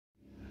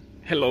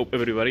Hello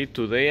everybody,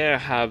 today I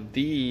have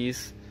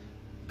this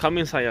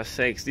Cummins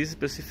ISX. This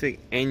specific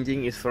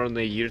engine is from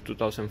the year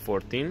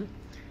 2014.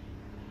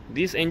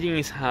 This engine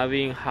is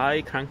having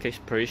high crankcase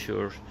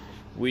pressure,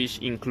 which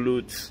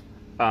includes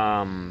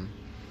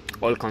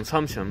oil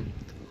consumption.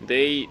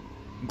 They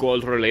go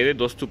related,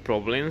 those two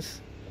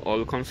problems,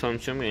 oil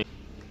consumption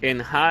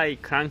and high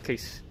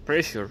crankcase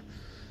pressure.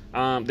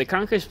 The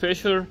crankcase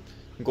pressure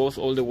goes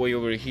all the way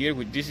over here.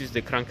 This is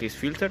the crankcase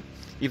filter.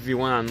 If you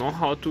want to know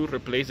how to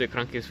replace the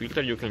crankcase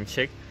filter, you can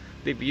check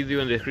the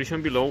video in the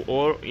description below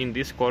or in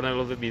this corner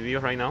of the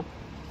video right now.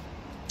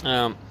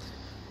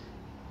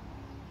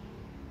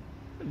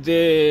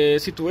 The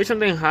situation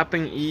that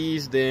happen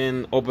is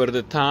then over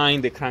the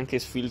time the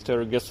crankcase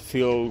filter gets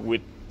filled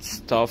with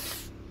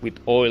stuff, with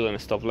oil and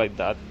stuff like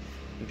that.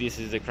 This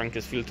is the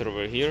crankcase filter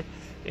over here,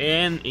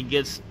 and it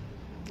gets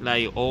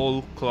like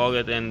all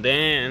clogged, and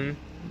then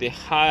the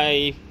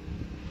high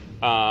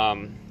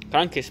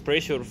crankcase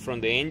pressure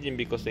from the engine,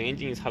 because the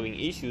engine is having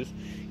issues,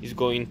 is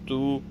going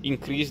to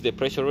increase the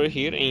pressure over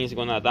here, and it's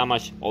going to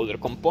damage other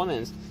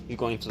components. It's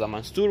going to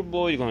damage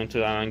turbo, it's going to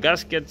damage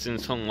gaskets and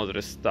some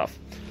other stuff.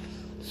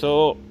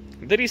 So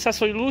there is a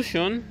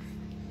solution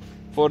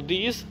for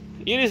this.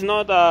 It is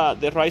not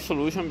the right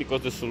solution,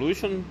 because the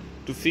solution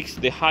to fix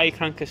the high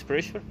crankcase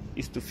pressure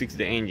is to fix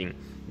the engine.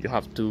 You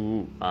have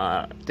to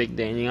take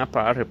the engine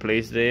apart,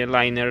 replace the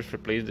liners,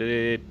 replace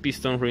the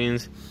piston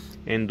rings,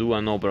 and do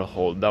an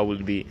overhaul. That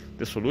will be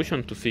the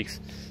solution to fix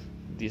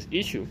this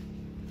issue.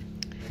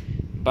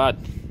 But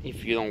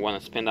if you don't want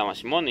to spend that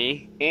much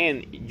money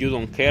and you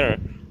don't care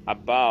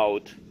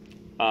about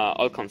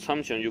oil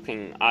consumption, you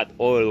can add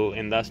oil,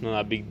 and that's not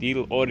a big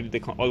deal. Or if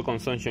the oil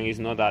consumption is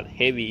not that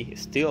heavy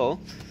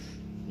still,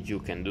 you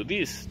can do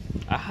this.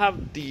 I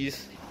have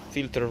this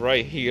filter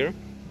right here.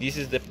 This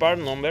is the part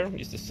number.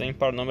 It's the same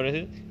part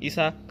number. It's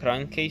a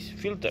crankcase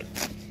filter.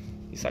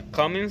 It's a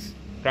Cummins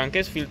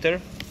crankcase filter,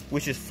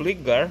 which is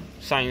Fleetguard.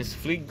 Since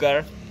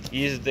Fleetguard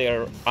is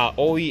their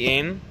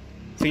OEM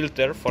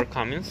filter for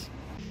Cummins.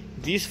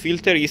 This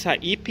filter is a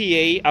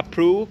EPA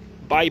approved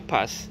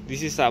bypass.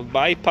 This is a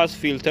bypass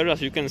filter.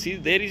 As you can see,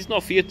 there is no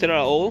filter at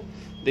all.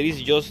 There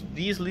is just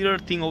this little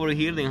thing over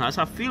here that has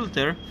a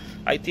filter.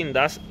 I think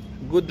that's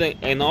good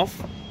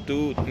enough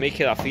to make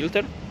it a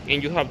filter.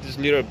 And you have this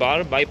little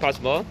bar, bypass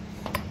bar.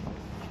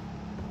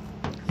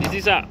 This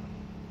is a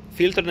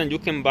filter that you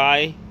can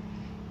buy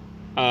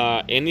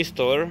any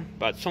store,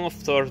 but some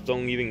stores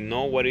don't even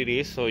know what it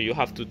is, so you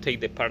have to take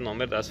the part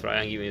number. That's why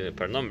I'm giving you the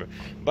part number.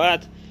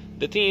 But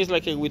the thing is,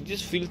 like with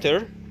this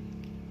filter,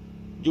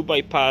 you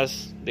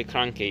bypass the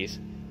crankcase.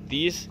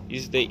 This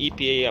is the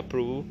EPA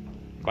approved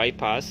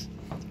bypass,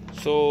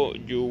 so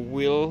you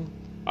will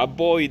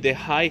avoid the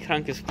high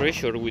crankcase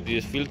pressure with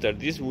this filter.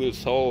 This will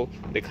solve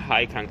the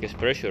high crankcase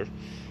pressure,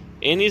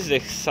 and it's the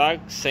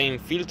exact same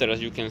filter,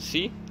 as you can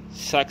see.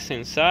 Exact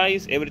same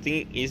size,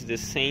 everything is the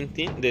same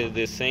thing,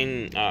 the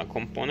same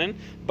component,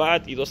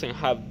 but it doesn't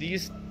have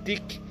this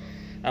thick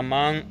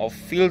amount of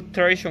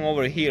filtration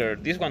over here.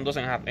 This one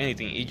doesn't have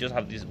anything, it just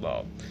have this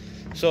valve.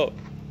 So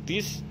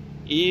this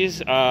is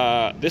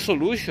the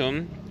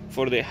solution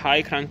for the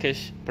high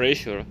crankcase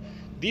pressure.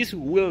 This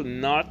will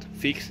not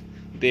fix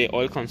the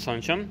oil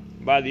consumption,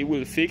 but it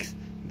will fix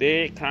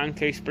the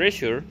crankcase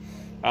pressure.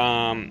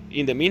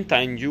 In the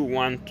meantime, you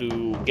want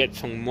to get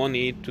some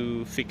money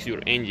to fix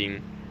your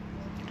engine.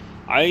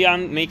 I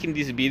am making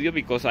this video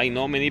because I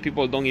know many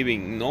people don't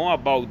even know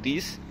about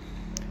this,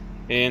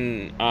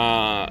 and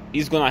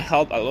it's gonna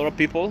help a lot of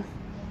people,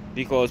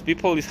 because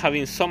people is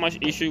having so much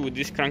issue with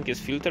this crankcase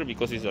filter,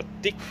 because it's a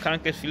thick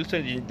crankcase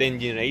filter, then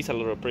generates a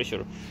lot of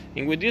pressure.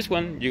 And with this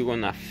one, you're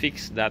gonna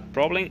fix that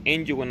problem,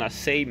 and you're gonna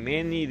save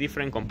many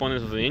different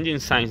components of the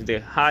engine, since the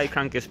high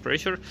crankcase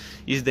pressure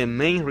is the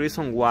main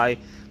reason why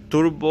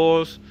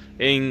turbos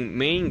and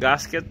main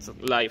gaskets,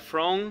 like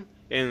front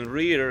and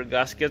rear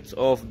gaskets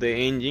of the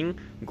engine,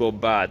 go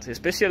bad.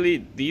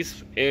 Especially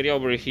this area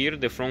over here,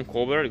 the front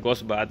cover,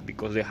 goes bad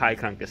because the high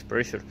crankcase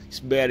pressure. It's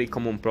very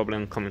common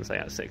problem in Cummins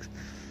ISX.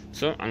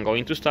 So I'm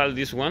going to install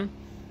this one,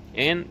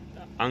 and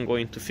I'm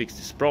going to fix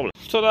this problem.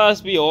 So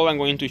that's be all I'm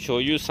going to show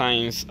you,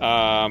 since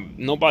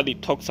nobody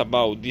talks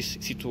about this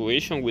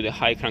situation with the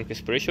high crankcase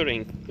pressure,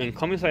 and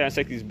Cummins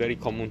ISX is very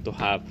common to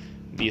have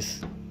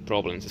these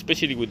problems,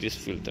 especially with this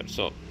filter.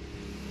 So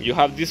you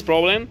have this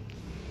problem,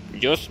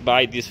 just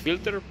buy this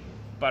filter.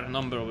 Part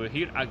number over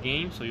here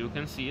again, so you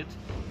can see it.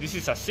 This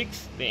is a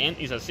 6, the end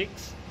is a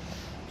 6.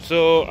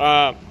 So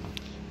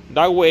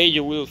that way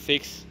you will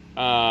fix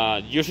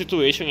your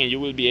situation, and you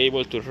will be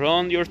able to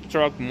run your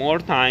truck more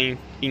time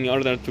in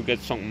order to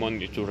get some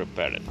money to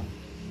repair it.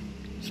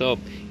 So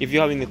if you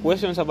have any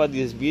questions about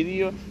this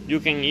video, you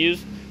can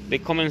use the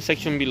comment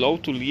section below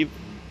to leave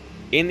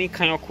any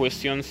kind of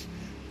questions,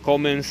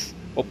 comments,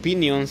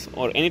 opinions,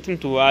 or anything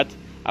to add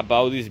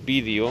about this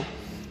video,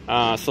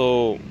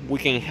 so we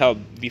can help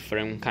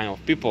different kind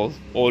of people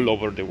all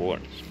over the world.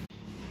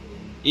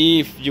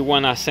 If you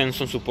want to send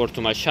some support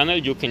to my channel,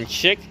 you can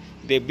check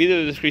the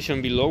video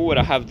description below, where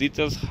I have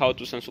details how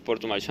to send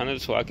support to my channel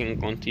so I can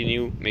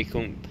continue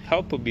making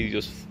helpful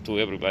videos to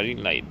everybody,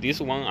 like this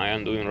one I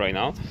am doing right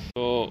now.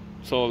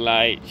 So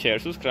like, share,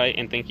 subscribe,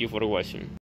 and thank you for watching.